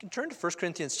You can turn to 1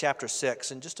 Corinthians chapter 6.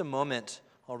 In just a moment,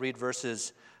 I'll read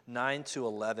verses 9 to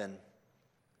 11.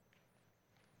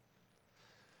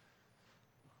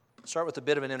 Start with a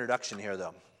bit of an introduction here,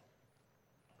 though.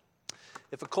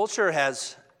 If a culture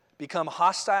has become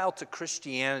hostile to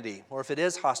Christianity, or if it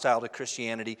is hostile to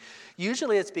Christianity,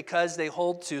 usually it's because they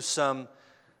hold to some,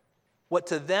 what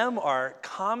to them are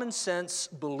common sense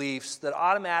beliefs that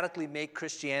automatically make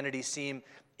Christianity seem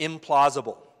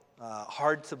implausible,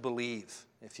 hard to believe,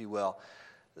 if you will.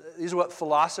 These are what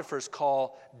philosophers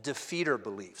call defeater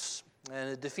beliefs. And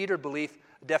a defeater belief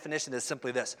definition is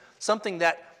simply this: something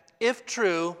that, if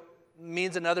true,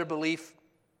 means another belief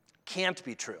can't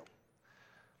be true.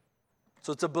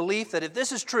 So it's a belief that if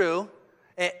this is true,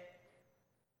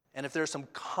 and if there's some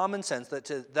common sense, that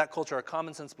to that culture are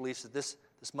common sense beliefs that this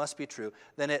must be true,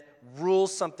 then it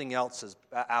rules something else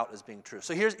out as being true.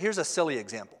 So here's a silly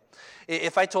example.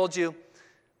 If I told you,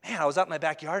 man, I was out in my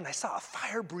backyard and I saw a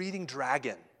fire-breathing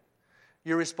dragon,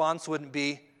 your response wouldn't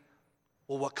be,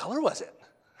 well, what color was it,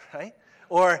 right?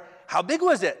 Or how big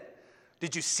was it?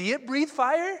 Did you see it breathe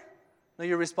fire? No,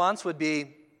 your response would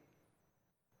be,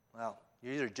 well,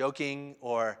 you're either joking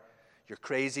or you're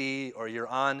crazy or you're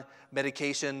on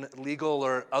medication, legal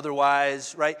or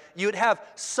otherwise, right? You would have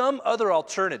some other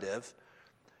alternative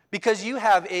because you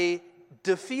have a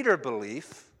defeater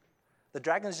belief that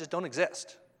dragons just don't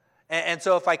exist. And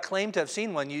so if I claim to have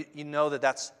seen one, you know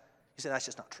that's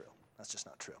just not true. That's just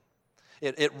not true.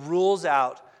 It rules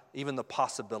out even the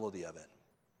possibility of it.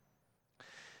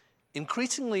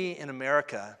 Increasingly in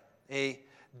America, a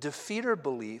defeater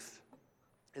belief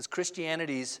is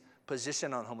Christianity's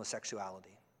position on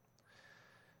homosexuality.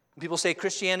 People say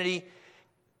Christianity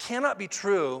cannot be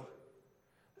true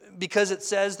because it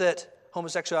says that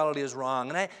homosexuality is wrong.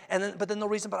 But then they'll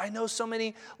reason, but I know so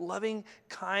many loving,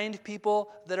 kind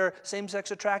people that are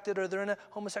same-sex attracted or they're in a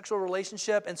homosexual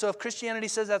relationship. And so if Christianity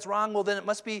says that's wrong, well, then it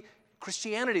must be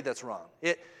Christianity that's wrong.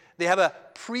 They have a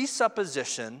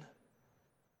presupposition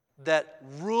that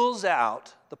rules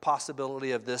out the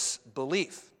possibility of this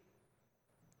belief.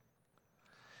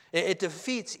 It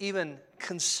defeats even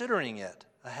considering it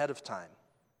ahead of time.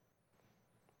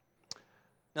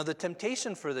 Now, the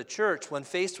temptation for the church when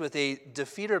faced with a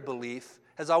defeater belief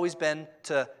has always been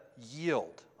to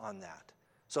yield on that.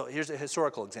 So here's a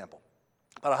historical example.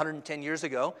 About 110 years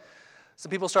ago, some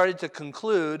people started to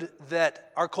conclude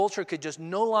that our culture could just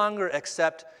no longer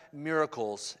accept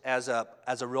miracles as a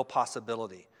real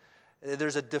possibility.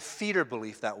 There's a defeater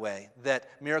belief that way, that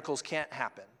miracles can't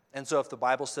happen. And so if the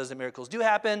Bible says that miracles do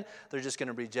happen, they're just going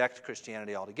to reject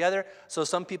Christianity altogether. So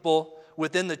some people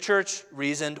within the church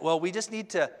reasoned, well, we just need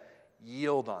to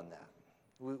yield on that.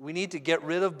 We need to get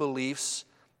rid of beliefs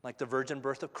like the virgin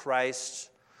birth of Christ,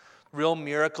 real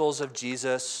miracles of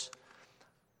Jesus,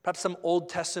 perhaps some Old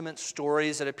Testament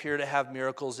stories that appear to have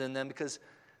miracles in them, because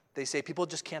they say people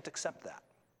just can't accept that.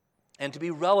 And to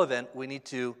be relevant, we need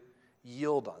to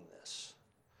yield on this.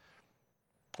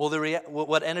 Well,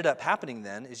 what ended up happening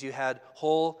then is you had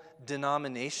whole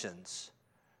denominations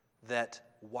that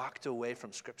walked away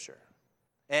from Scripture.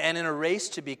 And in a race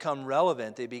to become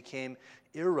relevant, they became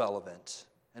irrelevant.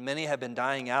 And many have been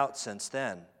dying out since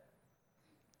then.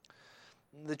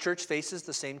 The church faces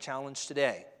the same challenge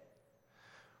today.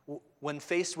 When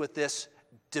faced with this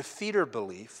defeater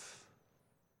belief,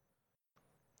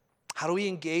 how do we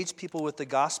engage people with the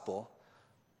gospel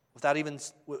without even,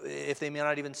 if they may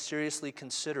not even seriously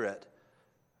consider it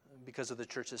because of the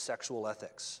church's sexual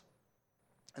ethics?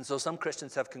 And so some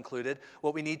Christians have concluded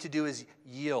what we need to do is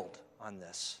yield on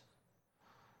this.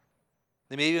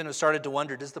 They may even have started to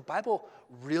wonder, does the Bible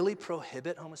really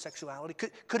prohibit homosexuality?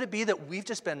 Could it be that we've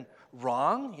just been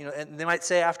wrong? And they might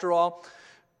say, after all,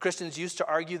 Christians used to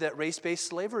argue that race-based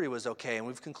slavery was okay, and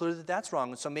we've concluded that that's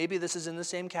wrong. And so maybe this is in the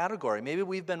same category. Maybe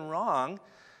we've been wrong,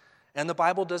 and the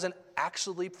Bible doesn't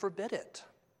actually forbid it.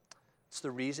 It's the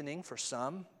reasoning for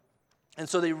some. And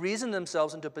so they reason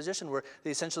themselves into a position where they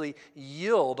essentially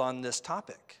yield on this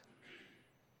topic.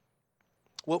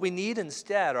 What we need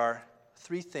instead are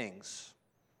three things.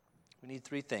 We need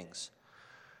three things.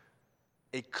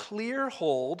 A clear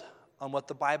hold on what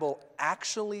the Bible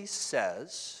actually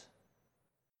says,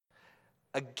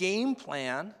 a game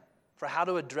plan for how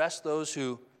to address those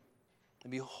who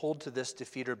maybe hold to this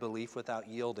defeater belief without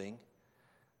yielding,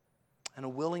 and a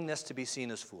willingness to be seen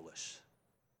as foolish.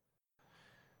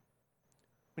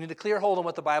 We need a clear hold on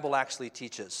what the Bible actually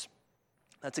teaches.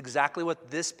 That's exactly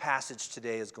what this passage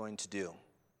today is going to do.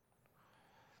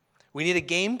 We need a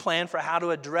game plan for how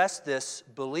to address this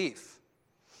belief.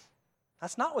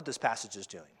 That's not what this passage is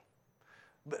doing.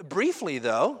 Briefly,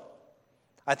 though,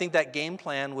 I think that game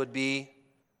plan would be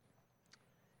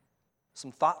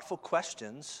some thoughtful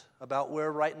questions about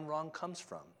where right and wrong comes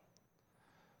from.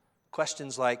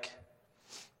 Questions like,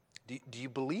 do you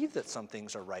believe that some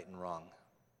things are right and wrong?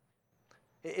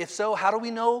 If so, how do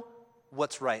we know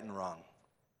what's right and wrong?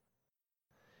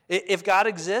 If God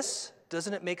exists,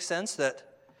 doesn't it make sense that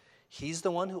He's the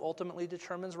one who ultimately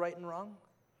determines right and wrong?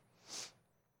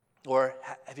 Or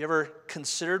have you ever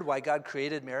considered why God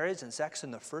created marriage and sex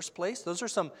in the first place? Those are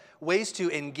some ways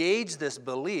to engage this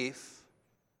belief.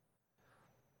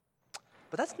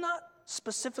 But that's not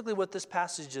specifically what this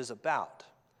passage is about.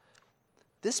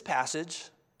 This passage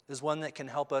is one that can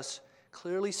help us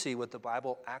clearly see what the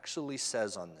Bible actually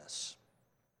says on this.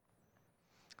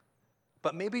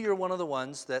 But maybe you're one of the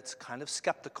ones that's kind of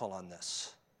skeptical on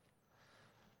this.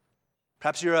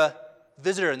 Perhaps you're a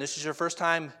visitor and this is your first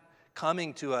time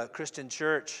coming to a Christian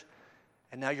church,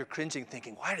 and now you're cringing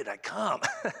thinking, why did I come?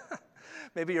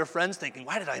 Maybe your friend's thinking,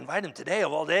 why did I invite him today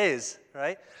of all days,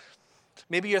 right?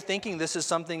 Maybe you're thinking this is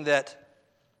something that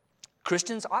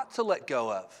Christians ought to let go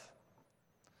of.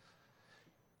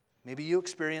 Maybe you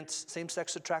experience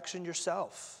same-sex attraction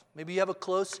yourself. Maybe you have a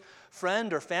close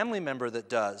friend or family member that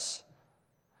does.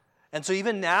 And so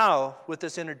even now, with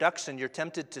this introduction, you're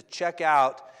tempted to check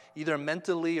out either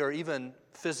mentally or even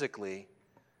physically.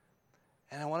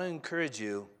 And I want to encourage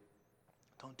you,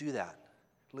 don't do that.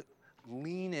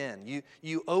 Lean in.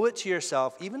 You owe it to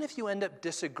yourself, even if you end up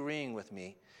disagreeing with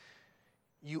me,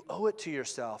 you owe it to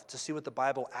yourself to see what the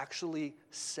Bible actually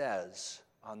says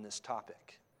on this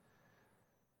topic.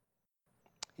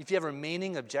 If you have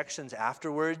remaining objections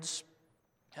afterwards,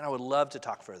 and I would love to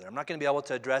talk further. I'm not going to be able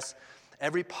to address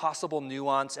every possible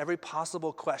nuance, every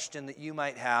possible question that you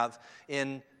might have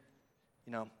in,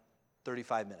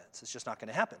 35 minutes. It's just not going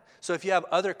to happen. So if you have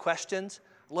other questions,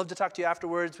 I'd love to talk to you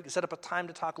afterwards. We can set up a time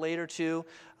to talk later too.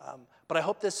 But I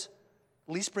hope this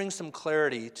at least brings some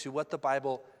clarity to what the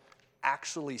Bible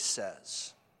actually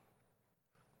says.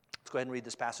 Let's go ahead and read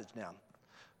this passage now.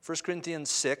 1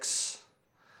 Corinthians 6,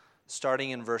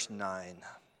 starting in verse 9.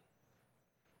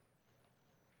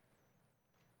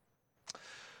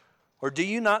 Or do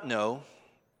you not know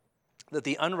that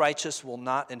the unrighteous will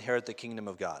not inherit the kingdom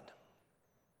of God?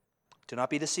 Do not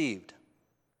be deceived.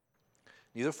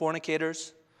 Neither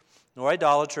fornicators, nor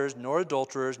idolaters, nor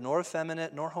adulterers, nor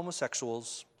effeminate, nor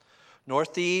homosexuals, nor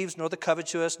thieves, nor the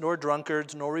covetous, nor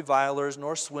drunkards, nor revilers,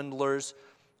 nor swindlers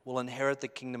will inherit the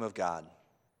kingdom of God.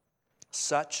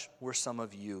 Such were some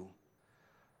of you.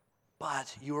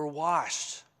 But you were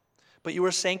washed, but you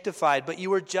were sanctified, but you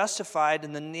were justified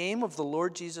in the name of the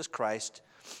Lord Jesus Christ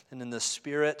and in the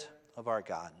Spirit of our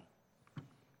God.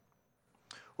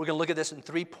 We're going to look at this in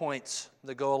 3 points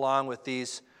that go along with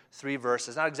these 3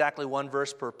 verses. Not exactly one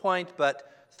verse per point,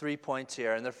 but 3 points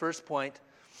here. And the first point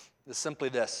is simply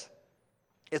this.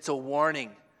 It's a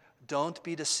warning. Don't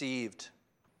be deceived.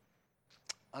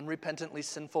 Unrepentantly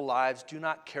sinful lives do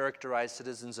not characterize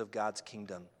citizens of God's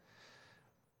kingdom.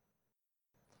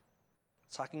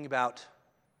 It's talking about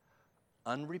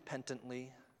unrepentantly,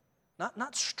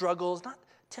 not struggles, not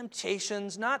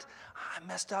temptations, not I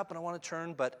messed up and I want to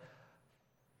turn, but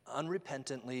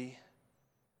unrepentantly,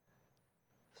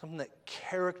 something that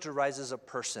characterizes a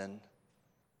person.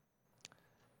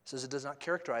 Says it does not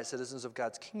characterize citizens of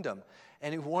God's kingdom.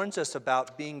 And he warns us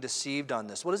about being deceived on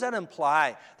this. What does that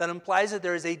imply? That implies that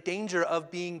there is a danger of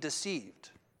being deceived.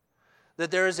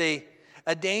 That there is a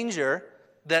danger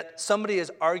that somebody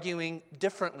is arguing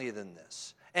differently than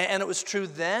this. And it was true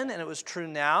then, and it was true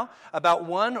now, about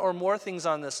one or more things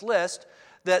on this list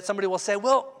that somebody will say,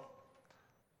 well,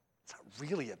 it's not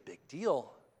really a big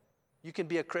deal. You can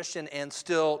be a Christian and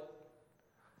still,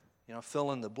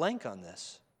 fill in the blank on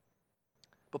this.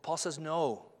 But Paul says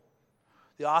no.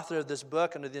 The author of this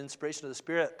book, under the inspiration of the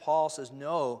Spirit, Paul says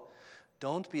no,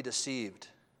 don't be deceived.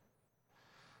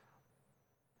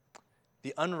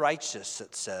 The unrighteous,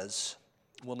 it says,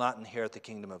 will not inherit the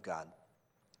kingdom of God.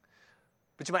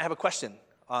 But you might have a question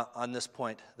on this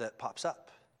point that pops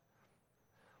up.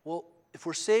 Well, if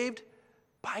we're saved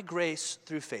by grace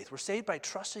through faith, we're saved by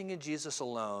trusting in Jesus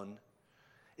alone,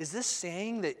 is this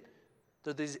saying that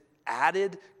there's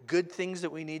added good things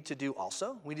that we need to do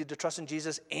also? We need to trust in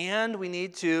Jesus and we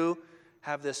need to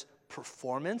have this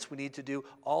performance. We need to do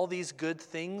all these good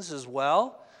things as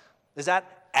well. Is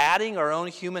that adding our own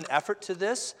human effort to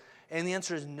this? And the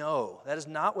answer is no. That is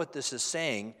not what this is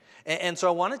saying. And so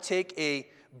I want to take a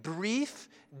brief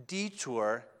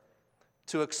detour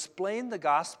to explain the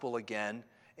gospel again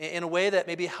in a way that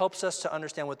maybe helps us to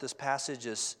understand what this passage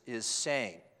is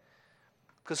saying.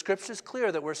 Because Scripture is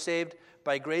clear that we're saved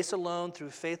by grace alone, through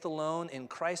faith alone, in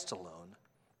Christ alone.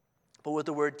 But what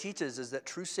the Word teaches is that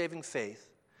true saving faith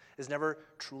is never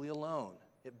truly alone.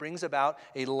 It brings about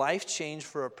a life change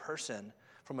for a person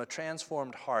from a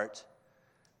transformed heart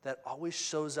that always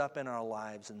shows up in our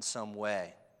lives in some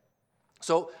way.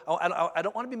 So I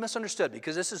don't want to be misunderstood,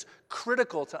 because this is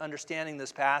critical to understanding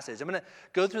this passage. I'm going to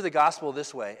go through the gospel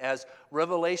this way, as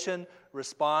revelation,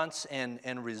 response,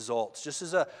 and results, just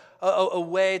as a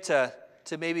way to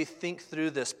maybe think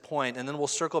through this point, and then we'll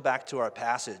circle back to our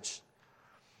passage.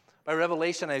 By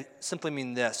revelation, I simply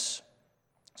mean this,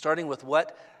 starting with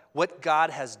what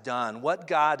God has done, what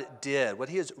God did, what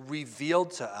he has revealed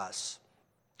to us.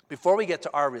 Before we get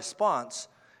to our response,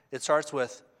 it starts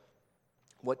with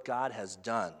what God has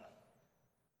done.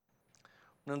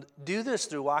 I'm going to do this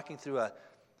through walking through a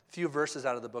few verses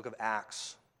out of the book of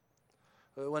Acts.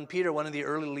 When Peter, one of the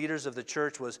early leaders of the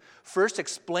church, was first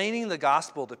explaining the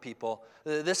gospel to people,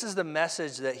 this is the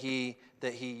message that he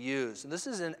used. And this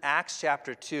is in Acts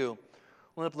chapter 2.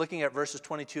 We'll end up looking at verses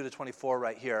 22 to 24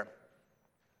 right here.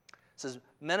 It says,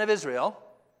 men of Israel,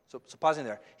 so pausing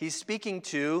there, he's speaking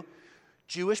to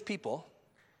Jewish people.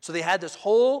 So they had this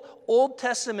whole Old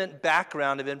Testament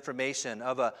background of information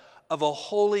of a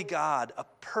holy God, a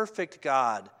perfect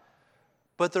God,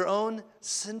 but their own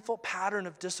sinful pattern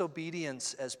of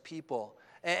disobedience as people.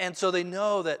 And so they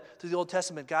know that through the Old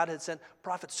Testament, God had sent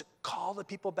prophets to call the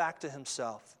people back to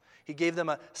himself. He gave them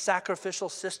a sacrificial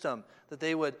system that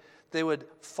they would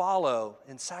follow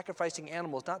in sacrificing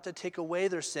animals, not to take away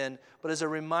their sin, but as a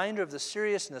reminder of the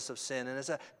seriousness of sin and as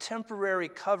a temporary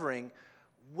covering,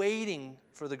 waiting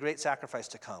for the great sacrifice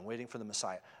to come, waiting for the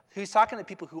Messiah. He's talking to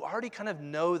people who already kind of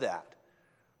know that.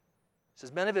 He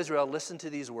says, men of Israel, listen to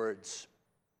these words.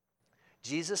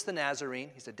 Jesus the Nazarene,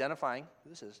 he's identifying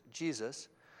who this is, Jesus,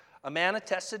 a man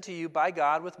attested to you by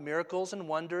God with miracles and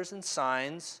wonders and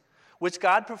signs, which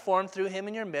God performed through him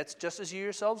in your midst, just as you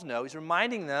yourselves know. He's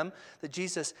reminding them that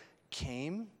Jesus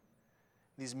came.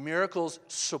 These miracles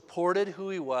supported who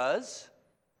he was.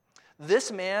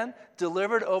 This man,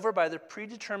 delivered over by the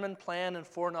predetermined plan and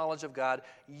foreknowledge of God,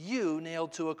 you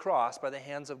nailed to a cross by the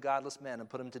hands of godless men and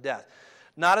put him to death.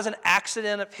 Not as an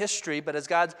accident of history, but as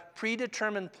God's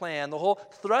predetermined plan, the whole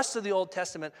thrust of the Old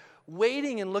Testament,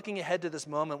 waiting and looking ahead to this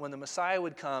moment when the Messiah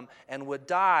would come and would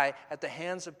die at the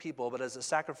hands of people, but as a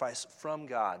sacrifice from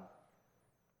God.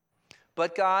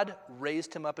 But God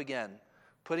raised him up again,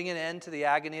 putting an end to the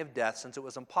agony of death, since it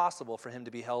was impossible for him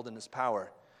to be held in his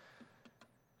power.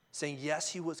 Saying, yes,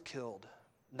 he was killed,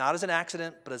 not as an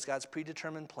accident, but as God's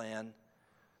predetermined plan,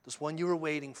 this one you were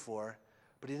waiting for,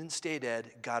 but he didn't stay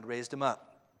dead. God raised him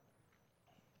up.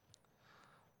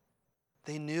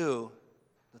 They knew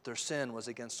that their sin was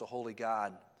against a holy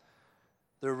God.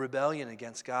 Their rebellion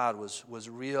against God was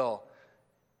real.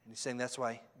 And he's saying that's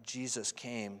why Jesus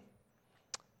came.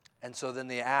 And so then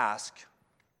they ask,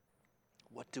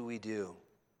 what do we do?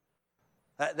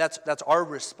 That's our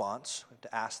response. We have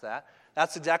to ask that.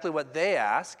 That's exactly what they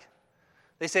ask.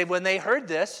 They say when they heard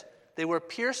this, they were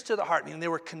pierced to the heart, meaning they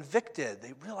were convicted.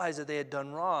 They realized that they had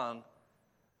done wrong.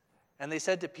 And they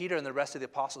said to Peter and the rest of the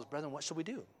apostles, brethren, what shall we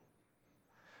do?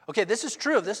 Okay, this is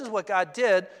true. This is what God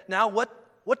did. Now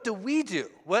what do we do?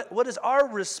 What is our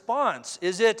response?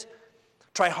 Is it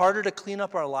try harder to clean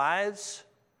up our lives?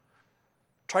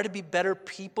 Try to be better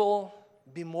people?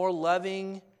 Be more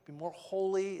loving? Be more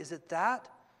holy? Is it that?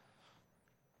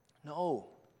 No.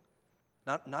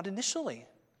 Not initially.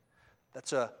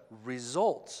 That's a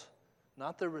result,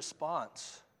 not the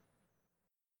response.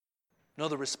 No,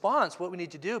 the response, what we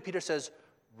need to do, Peter says,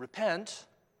 repent.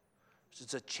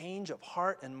 It's a change of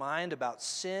heart and mind about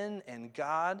sin and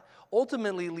God,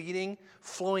 ultimately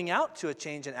flowing out to a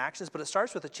change in actions, but it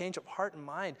starts with a change of heart and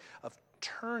mind, of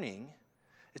turning.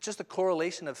 It's just a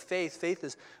correlation of faith. Faith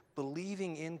is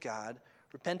believing in God.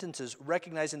 Repentance is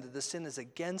recognizing that the sin is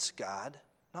against God,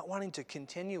 not wanting to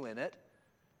continue in it.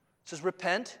 It says,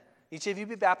 repent, each of you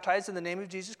be baptized in the name of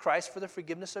Jesus Christ for the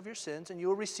forgiveness of your sins, and you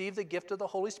will receive the gift of the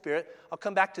Holy Spirit. I'll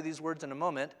come back to these words in a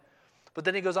moment. But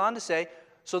then he goes on to say,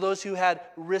 so those who had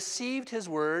received his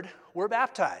word were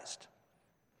baptized.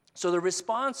 So the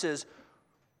response is,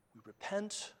 we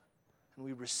repent and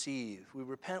we receive. We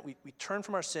repent, we turn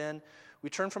from our sin, we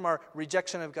turn from our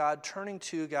rejection of God, turning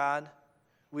to God.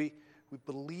 We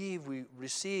believe, we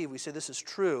receive, we say this is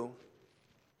true.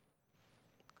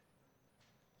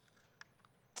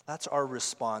 That's our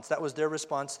response. That was their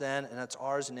response then, and that's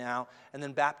ours now. And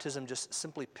then baptism just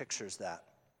simply pictures that.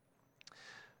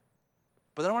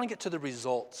 But then I want to get to the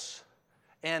results.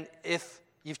 And if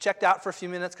you've checked out for a few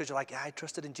minutes because you're like, yeah, I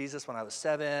trusted in Jesus when I was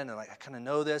 7, and I kind of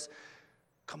know this,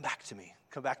 come back to me.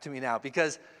 Come back to me now.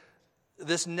 Because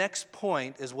this next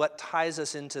point is what ties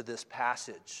us into this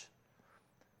passage.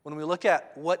 When we look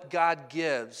at what God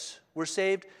gives, we're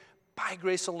saved by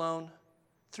grace alone,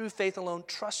 through faith alone,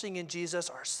 trusting in Jesus,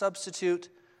 our substitute.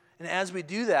 And as we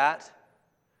do that,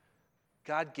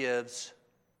 God gives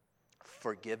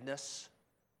forgiveness.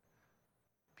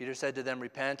 Peter said to them,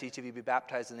 repent, each of you be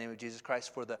baptized in the name of Jesus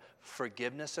Christ for the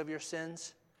forgiveness of your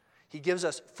sins. He gives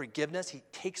us forgiveness. He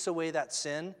takes away that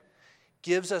sin,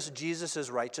 gives us Jesus'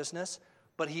 righteousness,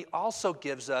 but he also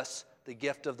gives us the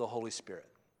gift of the Holy Spirit.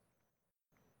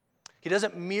 He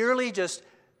doesn't merely just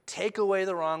take away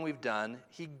the wrong we've done.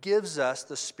 He gives us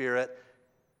the Spirit.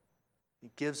 He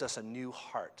gives us a new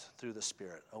heart through the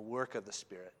Spirit, a work of the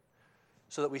Spirit.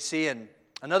 So that we see in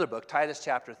another book, Titus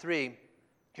chapter 3,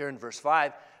 here in verse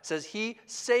 5, says he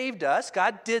saved us.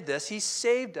 God did this. He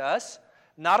saved us,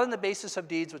 not on the basis of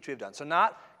deeds which we have done. So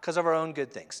not because of our own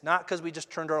good things, not because we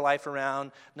just turned our life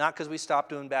around, not because we stopped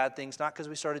doing bad things, not because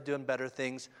we started doing better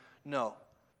things. No,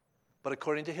 but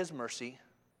according to his mercy,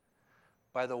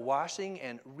 by the washing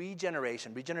and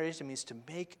regeneration. Regeneration means to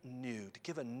make new, to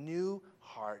give a new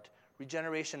heart.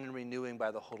 Regeneration and renewing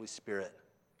by the Holy Spirit.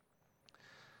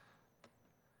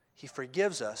 He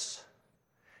forgives us,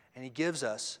 and he gives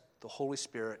us the Holy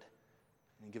Spirit,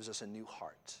 and he gives us a new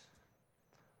heart.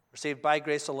 We're saved by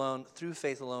grace alone, through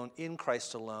faith alone, in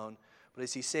Christ alone. But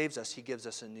as he saves us, he gives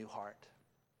us a new heart.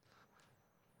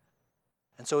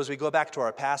 And so as we go back to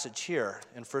our passage here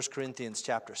in 1 Corinthians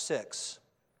chapter 6,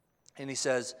 and he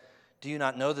says, do you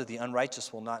not know that the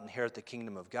unrighteous will not inherit the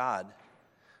kingdom of God?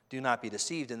 Do not be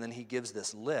deceived. And then he gives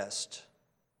this list.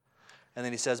 And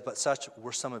then he says, but such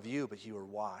were some of you, but you were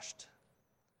washed.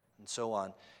 And so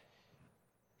on.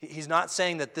 He's not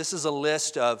saying that this is a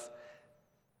list of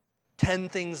 10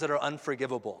 things that are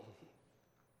unforgivable.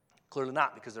 Clearly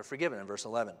not, because they're forgiven in verse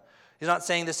 11. He's not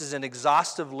saying this is an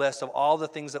exhaustive list of all the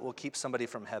things that will keep somebody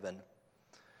from heaven.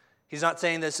 He's not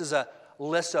saying this is a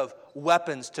list of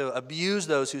weapons to abuse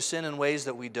those who sin in ways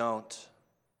that we don't.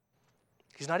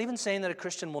 He's not even saying that a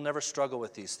Christian will never struggle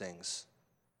with these things.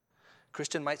 A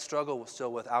Christian might struggle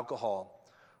still with alcohol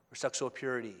or sexual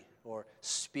purity or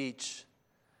speech.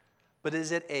 But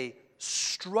is it a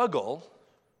struggle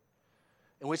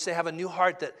in which they have a new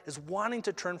heart that is wanting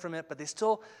to turn from it, but they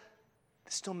still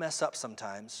mess up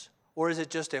sometimes? Or is it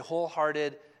just a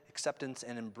wholehearted acceptance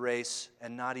and embrace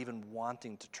and not even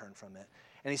wanting to turn from it?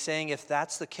 And he's saying if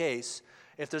that's the case,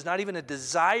 if there's not even a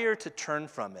desire to turn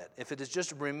from it, if it is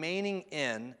just remaining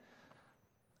in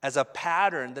as a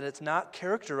pattern, then it's not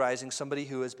characterizing somebody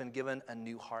who has been given a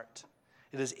new heart.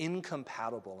 It is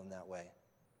incompatible in that way.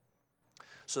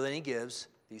 So then he gives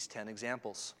these 10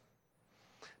 examples.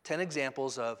 10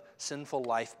 examples of sinful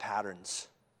life patterns.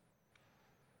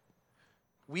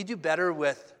 We do better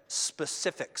with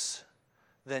specifics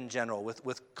than general,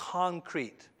 with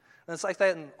concrete. And it's like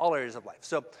that in all areas of life.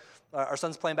 So our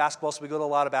son's playing basketball, so we go to a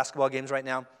lot of basketball games right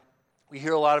now. We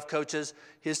hear a lot of coaches,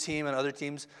 his team and other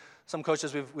teams. Some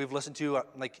coaches we've listened to,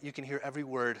 like you can hear every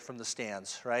word from the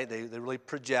stands, right? They really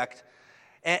project.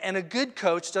 And a good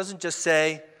coach doesn't just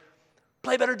say,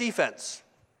 play better defense.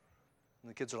 And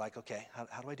the kids are like, okay,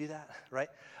 how do I do that, right?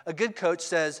 A good coach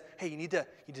says, hey, you need to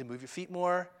move your feet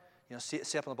more. You know,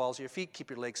 sit up on the balls of your feet, keep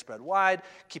your legs spread wide,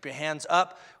 keep your hands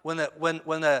up. When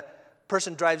the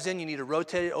person drives in, you need to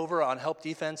rotate it over on help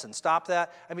defense and stop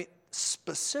that. I mean,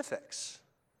 specifics,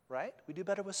 right? We do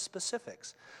better with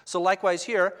specifics. So likewise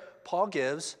here, Paul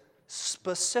gives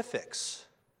specifics.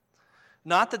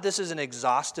 Not that this is an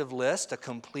exhaustive list, a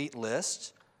complete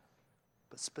list,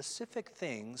 but specific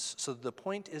things so that the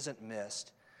point isn't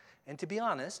missed. And to be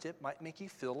honest, it might make you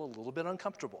feel a little bit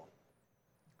uncomfortable.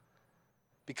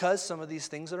 Because some of these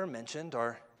things that are mentioned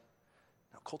are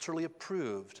culturally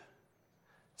approved.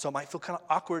 So it might feel kind of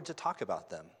awkward to talk about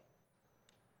them.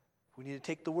 We need to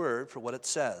take the word for what it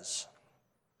says.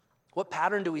 What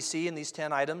pattern do we see in these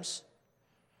 10 items?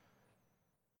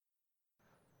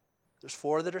 There's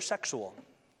 4 that are sexual.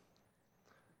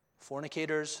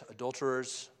 Fornicators,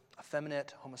 adulterers,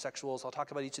 effeminate, homosexuals. I'll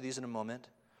talk about each of these in a moment.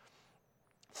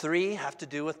 3 have to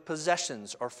do with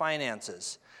possessions or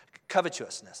finances,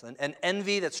 covetousness, and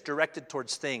envy that's directed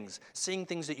towards things, seeing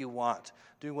things that you want,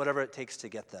 doing whatever it takes to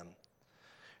get them.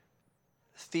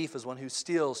 A thief is one who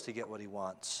steals to get what he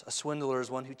wants. A swindler is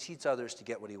one who cheats others to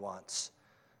get what he wants.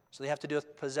 So they have to do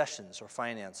with possessions or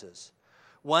finances.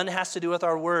 One has to do with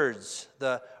our words,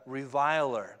 the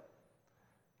reviler.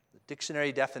 The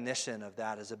dictionary definition of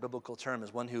that as a biblical term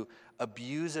is one who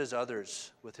abuses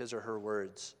others with his or her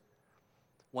words.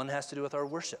 One has to do with our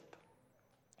worship.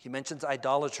 He mentions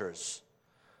idolaters,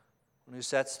 one who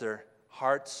sets their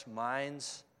hearts,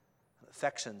 minds,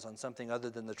 affections on something other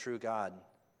than the true God.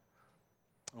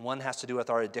 And one has to do with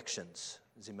our addictions,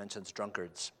 as he mentions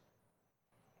drunkards.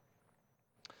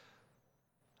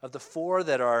 Of the 4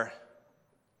 that are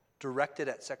directed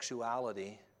at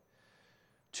sexuality,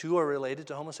 2 are related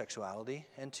to homosexuality,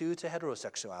 and 2 to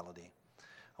heterosexuality.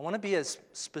 I want to be as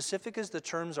specific as the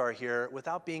terms are here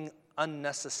without being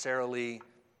unnecessarily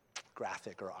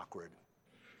graphic or awkward.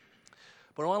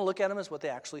 But I want to look at them as what they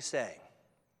actually say.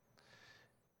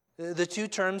 The 2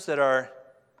 terms that are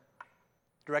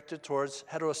directed towards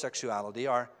heterosexuality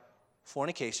are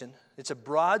fornication. It's a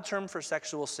broad term for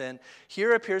sexual sin.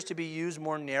 Here appears to be used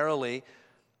more narrowly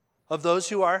of those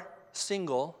who are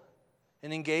single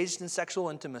and engaged in sexual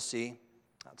intimacy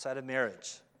outside of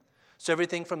marriage. So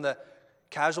everything from the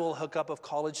casual hookup of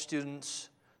college students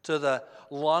to the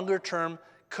longer-term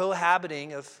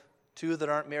cohabiting of 2 that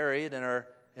aren't married and are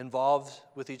involved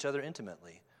with each other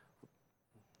intimately.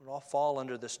 It would all fall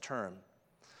under this term.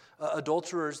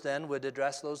 Adulterers then would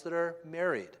address those that are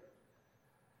married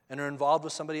and are involved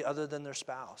with somebody other than their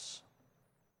spouse.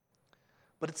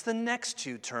 But it's the next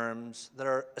 2 terms that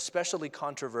are especially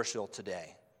controversial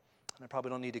today. And I probably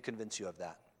don't need to convince you of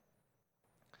that.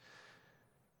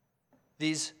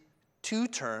 These 2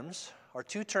 terms are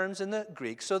 2 terms in the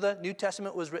Greek. So the New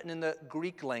Testament was written in the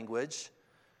Greek language,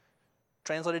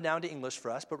 translated down to English for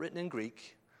us, but written in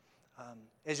Greek.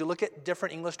 As you look at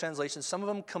different English translations, some of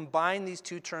them combine these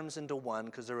 2 terms into one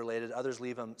because they're related. Others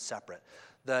leave them separate.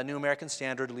 The New American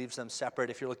Standard leaves them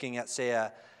separate. If you're looking at, say,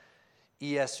 a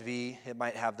ESV, it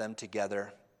might have them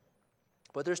together.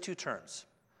 But there's 2 terms.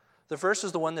 The first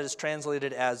is the one that is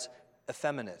translated as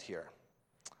effeminate here.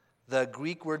 The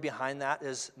Greek word behind that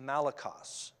is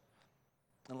malakos.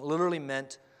 And it literally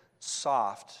meant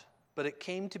soft, but it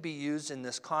came to be used in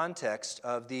this context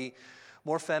of the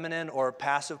more feminine or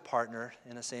passive partner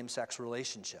in a same-sex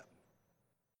relationship.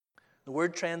 The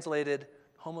word translated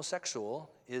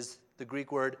homosexual is the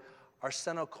Greek word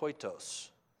arsenokoitos.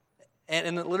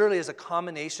 And it literally is a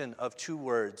combination of 2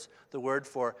 words, the word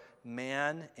for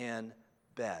man and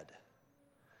bed.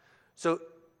 So you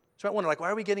might wonder,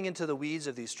 why are we getting into the weeds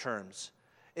of these terms?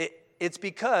 It's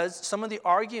because some of the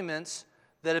arguments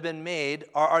that have been made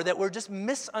are that we're just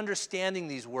misunderstanding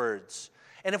these words.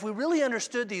 And if we really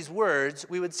understood these words,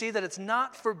 we would see that it's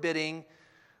not forbidding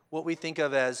what we think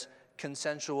of as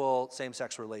consensual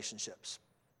same-sex relationships.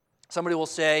 Somebody will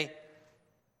say,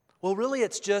 well, really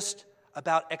it's just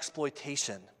about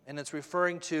exploitation, and it's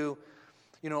referring to,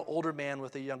 older man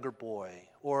with a younger boy,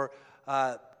 or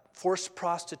forced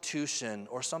prostitution,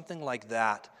 or something like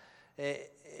that.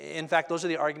 In fact, those are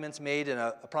the arguments made in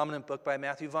a prominent book by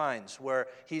Matthew Vines, where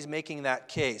he's making that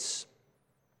case.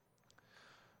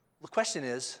 The question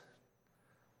is,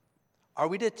 are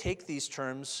we to take these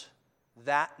terms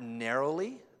that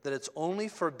narrowly, that it's only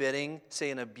forbidding,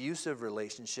 say, an abusive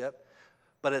relationship,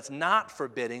 but it's not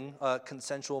forbidding a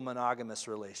consensual monogamous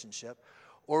relationship?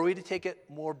 Or are we to take it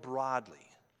more broadly,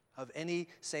 of any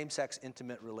same-sex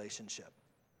intimate relationship?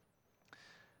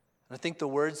 And I think the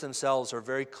words themselves are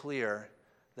very clear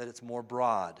that it's more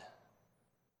broad.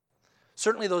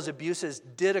 Certainly those abuses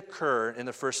did occur in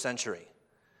the first century.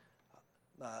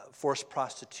 Forced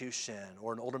prostitution,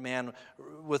 or an older man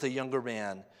with a younger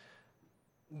man.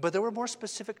 But there were more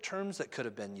specific terms that could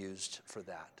have been used for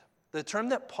that. The term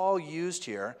that Paul used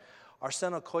here,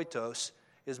 arsenokoitos,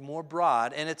 is more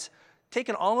broad, and it's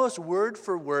taken almost word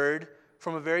for word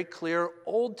from a very clear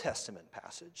Old Testament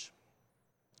passage.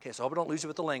 Okay, so I hope I don't lose you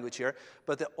with the language here,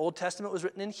 but the Old Testament was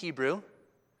written in Hebrew,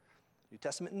 New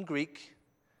Testament in Greek.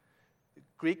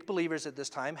 Greek believers at this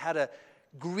time had a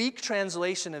Greek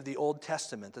translation of the Old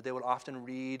Testament that they would often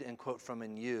read and quote from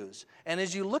and use. And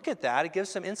as you look at that, it gives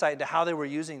some insight into how they were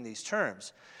using these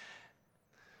terms.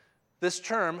 This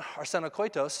term,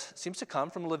 arsenokoitos, seems to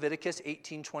come from Leviticus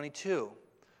 18:22,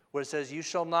 where it says, "You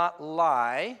shall not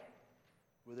lie,"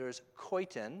 where there is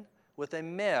koiton, "with a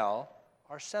male,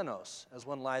 arsenos, as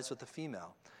one lies with a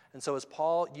female." And so as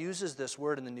Paul uses this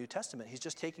word in the New Testament, he's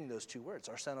just taking those 2 words,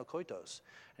 arsenokoitos,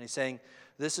 and he's saying,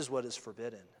 this is what is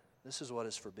forbidden. This is what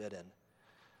is forbidden.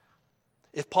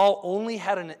 If Paul only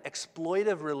had an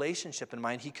exploitive relationship in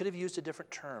mind, he could have used a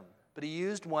different term. But he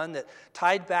used one that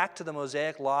tied back to the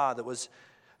Mosaic law that was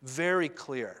very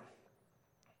clear.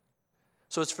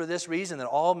 So it's for this reason that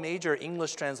all major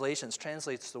English translations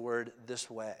translates the word this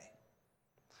way.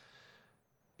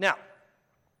 Now,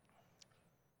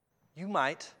 you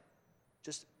might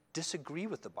just disagree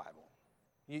with the Bible.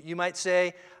 You might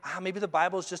say, maybe the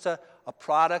Bible is just a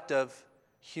product of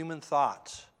human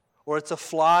thought, or it's a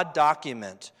flawed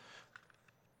document.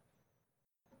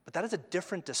 But that is a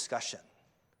different discussion.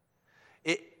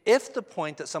 If the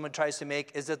point that someone tries to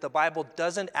make is that the Bible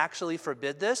doesn't actually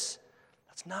forbid this,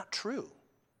 that's not true.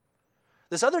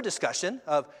 This other discussion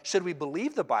of should we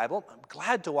believe the Bible, I'm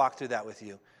glad to walk through that with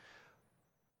you.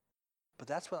 But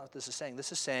that's what this is saying.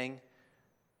 This is saying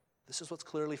this is what's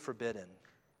clearly forbidden.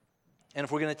 And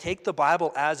if we're going to take the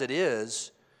Bible as it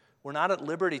is, we're not at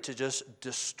liberty to just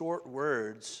distort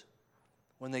words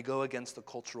when they go against the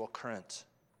cultural current.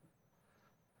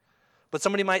 But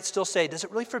somebody might still say, does it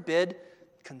really forbid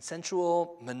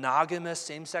consensual, monogamous,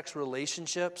 same-sex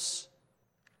relationships?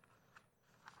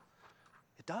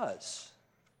 It does.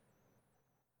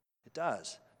 It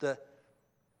does. The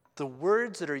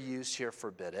words that are used here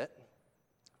forbid it.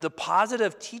 The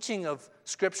positive teaching of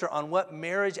Scripture on what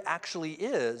marriage actually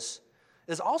is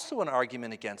also an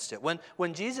argument against it.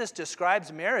 When Jesus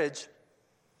describes marriage,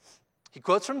 he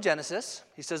quotes from Genesis.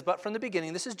 He says, but from the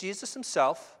beginning, this is Jesus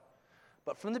himself,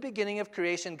 but from the beginning of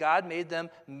creation, God made them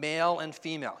male and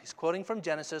female. He's quoting from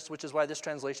Genesis, which is why this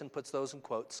translation puts those in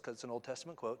quotes, because it's an Old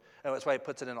Testament quote. And that's why he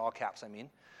puts it in all caps,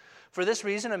 For this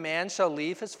reason, a man shall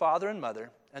leave his father and mother,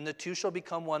 and the two shall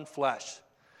become one flesh.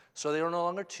 So they are no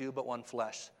longer two, but one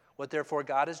flesh. What therefore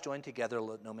God has joined together,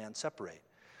 let no man separate.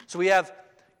 So we have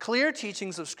clear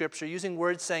teachings of Scripture using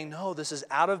words saying, no, this is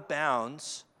out of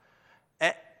bounds.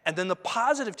 And then the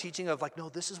positive teaching of no,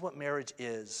 this is what marriage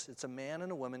is. It's a man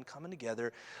and a woman coming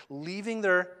together, leaving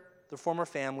their former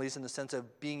families in the sense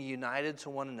of being united to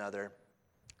one another.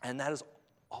 And that is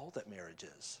all that marriage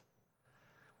is.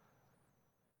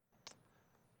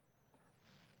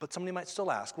 But somebody might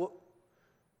still ask, well,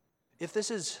 if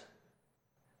this is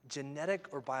genetic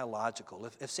or biological,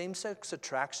 if same-sex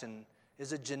attraction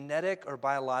is a genetic or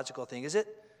biological thing, is it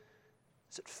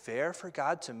fair for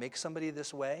God to make somebody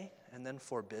this way and then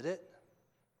forbid it?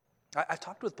 I've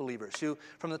talked with believers who,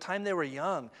 from the time they were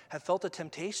young, have felt a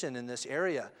temptation in this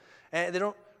area. And they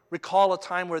don't recall a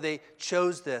time where they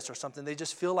chose this or something. They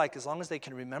just feel like as long as they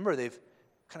can remember, they've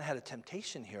kind of had a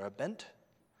temptation here, a bent.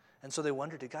 And so they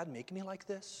wonder, did God make me like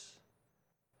this?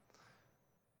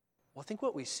 Well, I think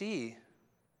what we see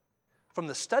from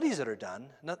the studies that are done,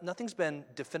 nothing's been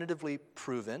definitively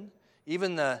proven.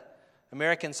 Even the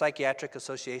American Psychiatric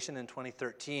Association in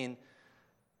 2013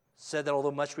 said that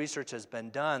although much research has been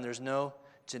done, there's no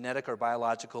genetic or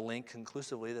biological link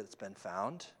conclusively that's been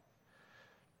found.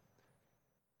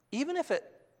 Even if it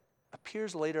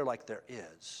appears later like there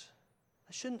is,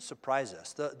 it shouldn't surprise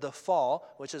us. The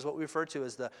fall, which is what we refer to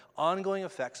as the ongoing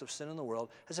effects of sin in the world,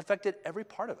 has affected every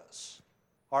part of us.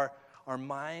 Our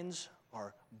minds,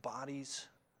 our bodies,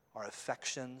 our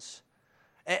affections.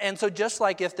 And so just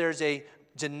like if there's a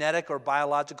genetic or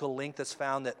biological link that's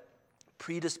found that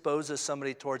predisposes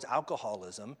somebody towards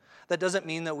alcoholism, that doesn't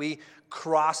mean that we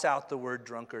cross out the word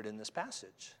drunkard in this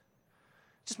passage.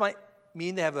 It just might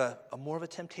mean they have a more of a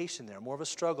temptation there, more of a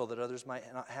struggle that others might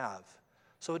not have.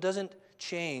 So it doesn't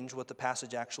change what the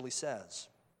passage actually says.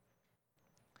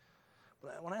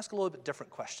 But I want to ask a little bit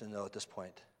different question, though, at this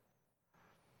point.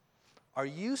 Are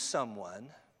you someone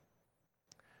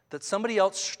that somebody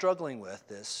else struggling with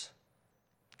this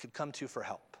could come to for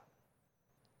help?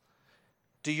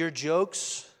 Do your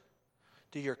jokes,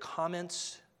 do your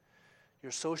comments,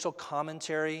 your social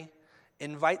commentary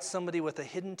invite somebody with a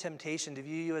hidden temptation to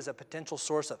view you as a potential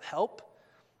source of help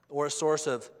or a source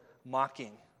of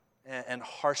mocking and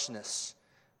harshness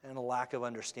and a lack of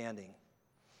understanding?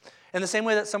 In the same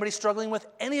way that somebody struggling with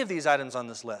any of these items on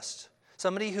this list,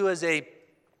 somebody who has a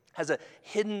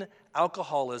hidden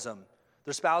alcoholism,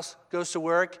 their spouse goes to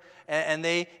work and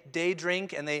they day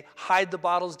drink and they hide the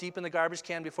bottles deep in the garbage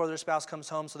can before their spouse comes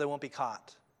home so they won't be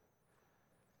caught.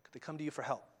 Could they come to you for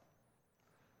help?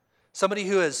 Somebody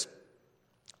who is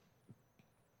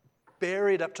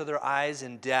buried up to their eyes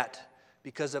in debt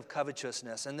because of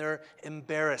covetousness and they're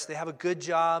embarrassed. They have a good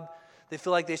job. They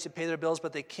feel like they should pay their bills,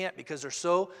 but they can't because they're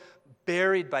so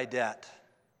buried by debt.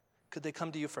 Could they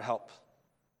come to you for help?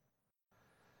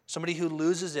 Somebody who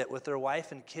loses it with their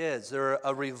wife and kids. They're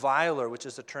a reviler, which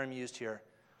is the term used here.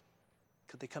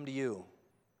 Could they come to you?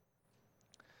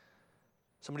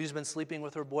 Somebody who's been sleeping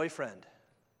with her boyfriend,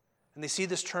 and they see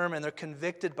this term and they're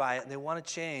convicted by it and they want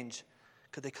to change.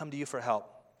 Could they come to you for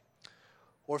help?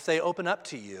 Or if they open up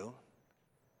to you,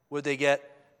 would they get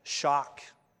shock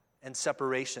and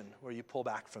separation where you pull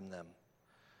back from them?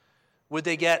 Would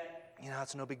they get,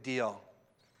 it's no big deal.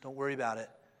 Don't worry about it.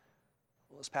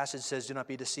 Well, this passage says, do not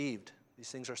be deceived.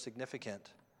 These things are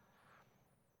significant.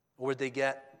 Or would they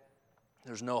get,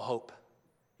 there's no hope.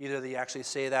 Either they actually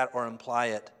say that or imply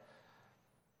it.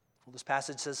 Well, this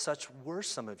passage says, such were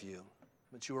some of you,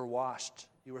 but you were washed,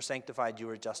 you were sanctified, you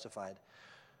were justified.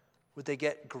 Would they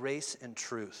get grace and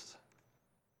truth?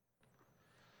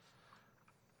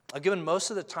 I've given most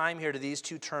of the time here to these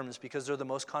two terms because they're the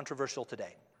most controversial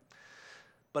today.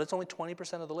 But it's only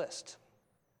 20% of the list.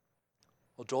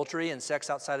 Adultery and sex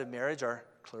outside of marriage are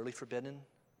clearly forbidden.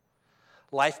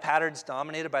 Life patterns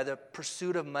dominated by the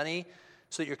pursuit of money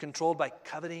so that you're controlled by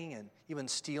coveting and even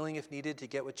stealing if needed to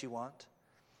get what you want.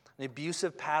 An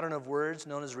abusive pattern of words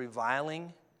known as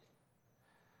reviling.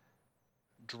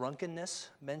 Drunkenness,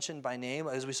 mentioned by name,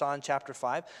 as we saw in chapter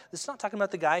 5. This is not talking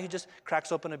about the guy who just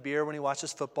cracks open a beer when he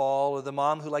watches football or the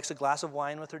mom who likes a glass of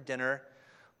wine with her dinner,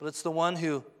 but it's the one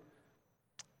who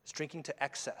is drinking to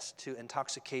excess, to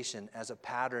intoxication as a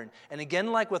pattern. And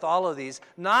again, like with all of these,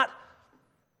 not,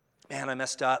 man, I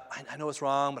messed up. I know it's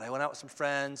wrong, but I went out with some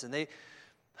friends and I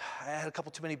had a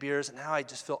couple too many beers and now I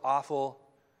just feel awful.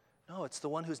 No, it's the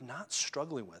one who's not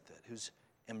struggling with it, who's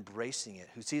embracing it,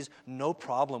 who sees no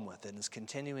problem with it and is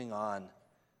continuing on.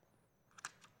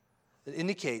 It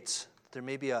indicates that there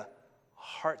may be a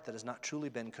heart that has not truly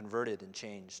been converted and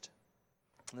changed.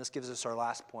 And this gives us our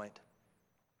last point.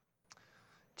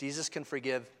 Jesus can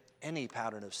forgive any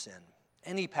pattern of sin.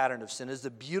 Any pattern of sin is the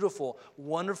beautiful,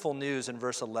 wonderful news in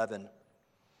verse 11.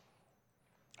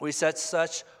 We said,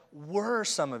 such were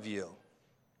some of you.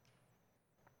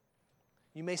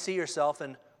 You may see yourself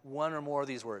in one or more of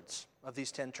these words, of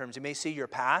these 10 terms. You may see your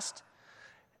past,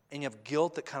 and you have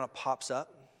guilt that kind of pops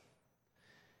up.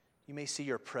 You may see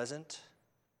your present,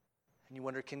 and you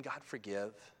wonder, can God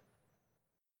forgive?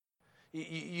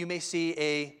 You may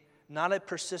see not a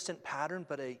persistent pattern,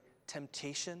 but a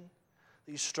temptation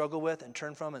that you struggle with and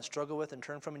turn from and struggle with and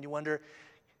turn from, and you wonder,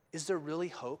 is there really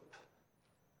hope?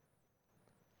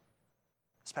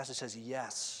 This passage says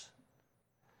yes.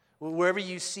 Wherever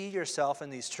you see yourself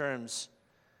in these terms,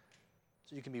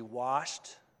 so you can be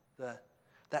washed,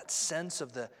 that sense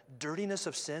of the dirtiness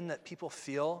of sin that people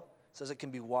feel says it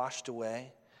can be washed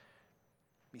away.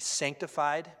 Be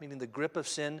sanctified, meaning the grip of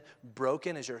sin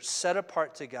broken as you're set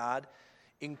apart to God,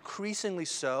 increasingly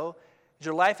so.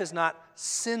 Your life is not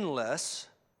sinless,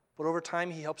 but over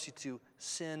time He helps you to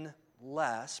sin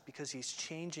less because He's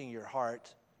changing your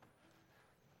heart.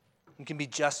 You can be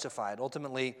justified.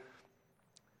 Ultimately,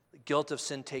 the guilt of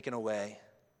sin taken away,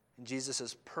 and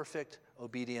Jesus' perfect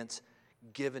obedience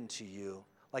given to you,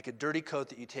 like a dirty coat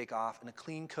that you take off and a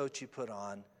clean coat you put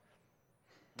on.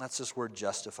 That's this word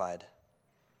justified.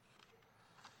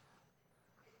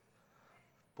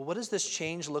 But what does this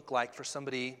change look like for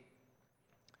somebody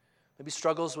maybe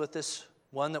struggles with this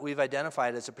one that we've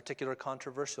identified as a particular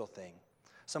controversial thing?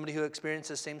 Somebody who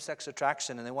experiences same-sex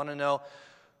attraction and they want to know,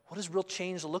 what does real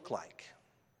change look like?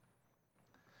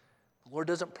 The Lord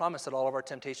doesn't promise that all of our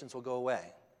temptations will go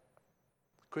away.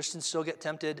 Christians still get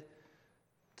tempted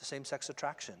to same-sex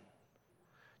attraction.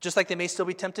 Just like they may still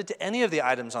be tempted to any of the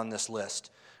items on this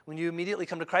list. When you immediately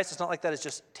come to Christ, it's not like that is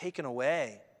just taken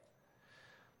away.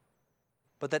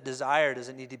 But that desire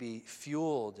doesn't need to be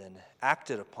fueled and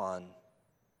acted upon.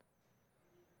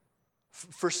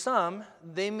 For some,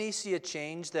 they may see a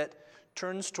change that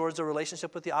turns towards a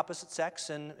relationship with the opposite sex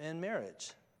in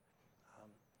marriage.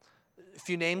 A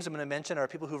few names I'm going to mention are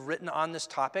people who've written on this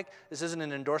topic. This isn't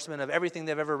an endorsement of everything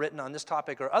they've ever written on this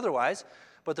topic or otherwise,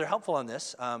 but they're helpful on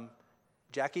this.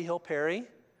 Jackie Hill Perry,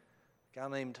 a gal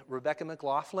named Rebecca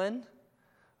McLaughlin,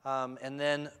 and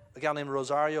then a gal named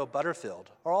Rosario Butterfield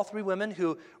are all three women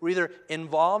who were either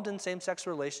involved in same-sex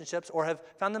relationships or have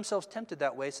found themselves tempted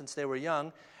that way since they were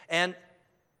young and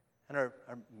are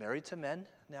married to men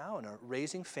now and are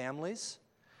raising families.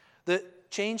 The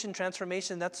change and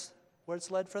transformation, that's where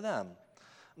it's led for them.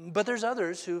 But there's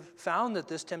others who've found that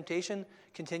this temptation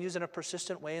continues in a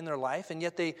persistent way in their life, and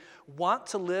yet they want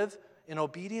to live in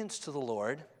obedience to the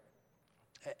Lord,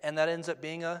 and that ends up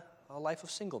being a life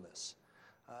of singleness.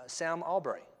 Sam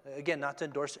Albury, again, not to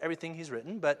endorse everything he's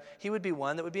written, but he would be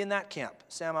one that would be in that camp.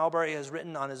 Sam Albury has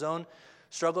written on his own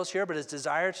struggles here, but his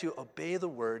desire to obey the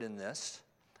word in this,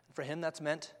 for him it's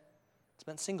meant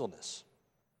singleness.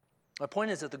 My point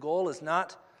is that the goal is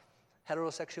not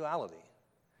heterosexuality.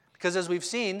 Because as we've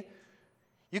seen,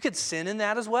 you could sin in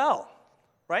that as well,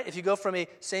 right? If you go from a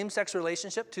same-sex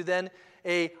relationship to then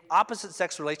a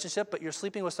opposite-sex relationship, but you're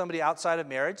sleeping with somebody outside of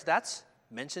marriage, that's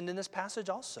mentioned in this passage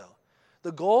also.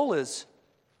 The goal is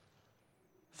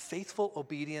faithful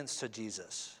obedience to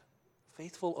Jesus.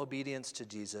 Faithful obedience to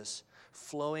Jesus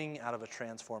flowing out of a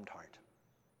transformed heart.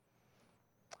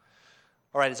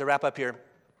 All right, as I wrap up here,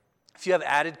 if you have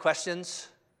added questions,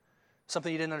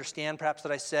 something you didn't understand perhaps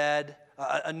that I said,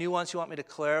 a nuance you want me to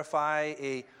clarify,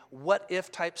 a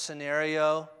what-if type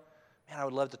scenario, man, I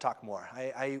would love to talk more.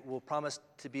 I will promise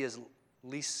to be as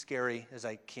least scary as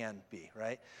I can be,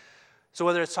 right? So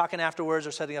whether it's talking afterwards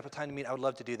or setting up a time to meet, I would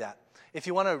love to do that. If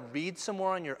you want to read some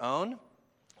more on your own,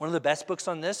 one of the best books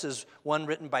on this is one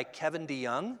written by Kevin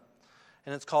DeYoung,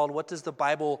 and it's called What Does the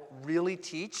Bible Really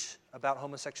Teach About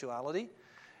Homosexuality?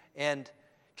 And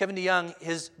Kevin DeYoung,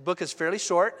 his book is fairly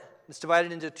short, It's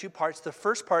divided into two parts. The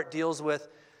first part deals with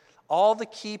all the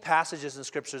key passages in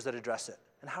Scriptures that address it,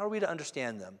 and how are we to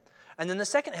understand them. And then the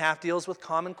second half deals with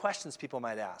common questions people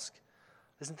might ask.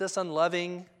 Isn't this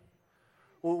unloving?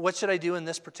 What should I do in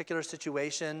this particular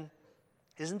situation?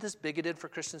 Isn't this bigoted for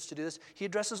Christians to do this? He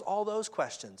addresses all those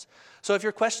questions. So if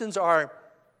your questions are,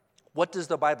 what does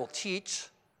the Bible teach?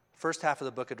 First half of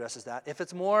the book addresses that. If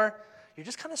it's more, you're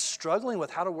just kind of struggling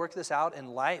with how to work this out in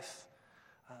life,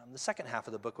 the second half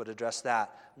of the book would address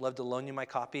that. I'd love to loan you my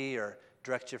copy or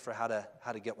direct you for how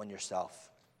to get one yourself.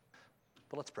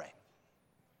 But let's pray.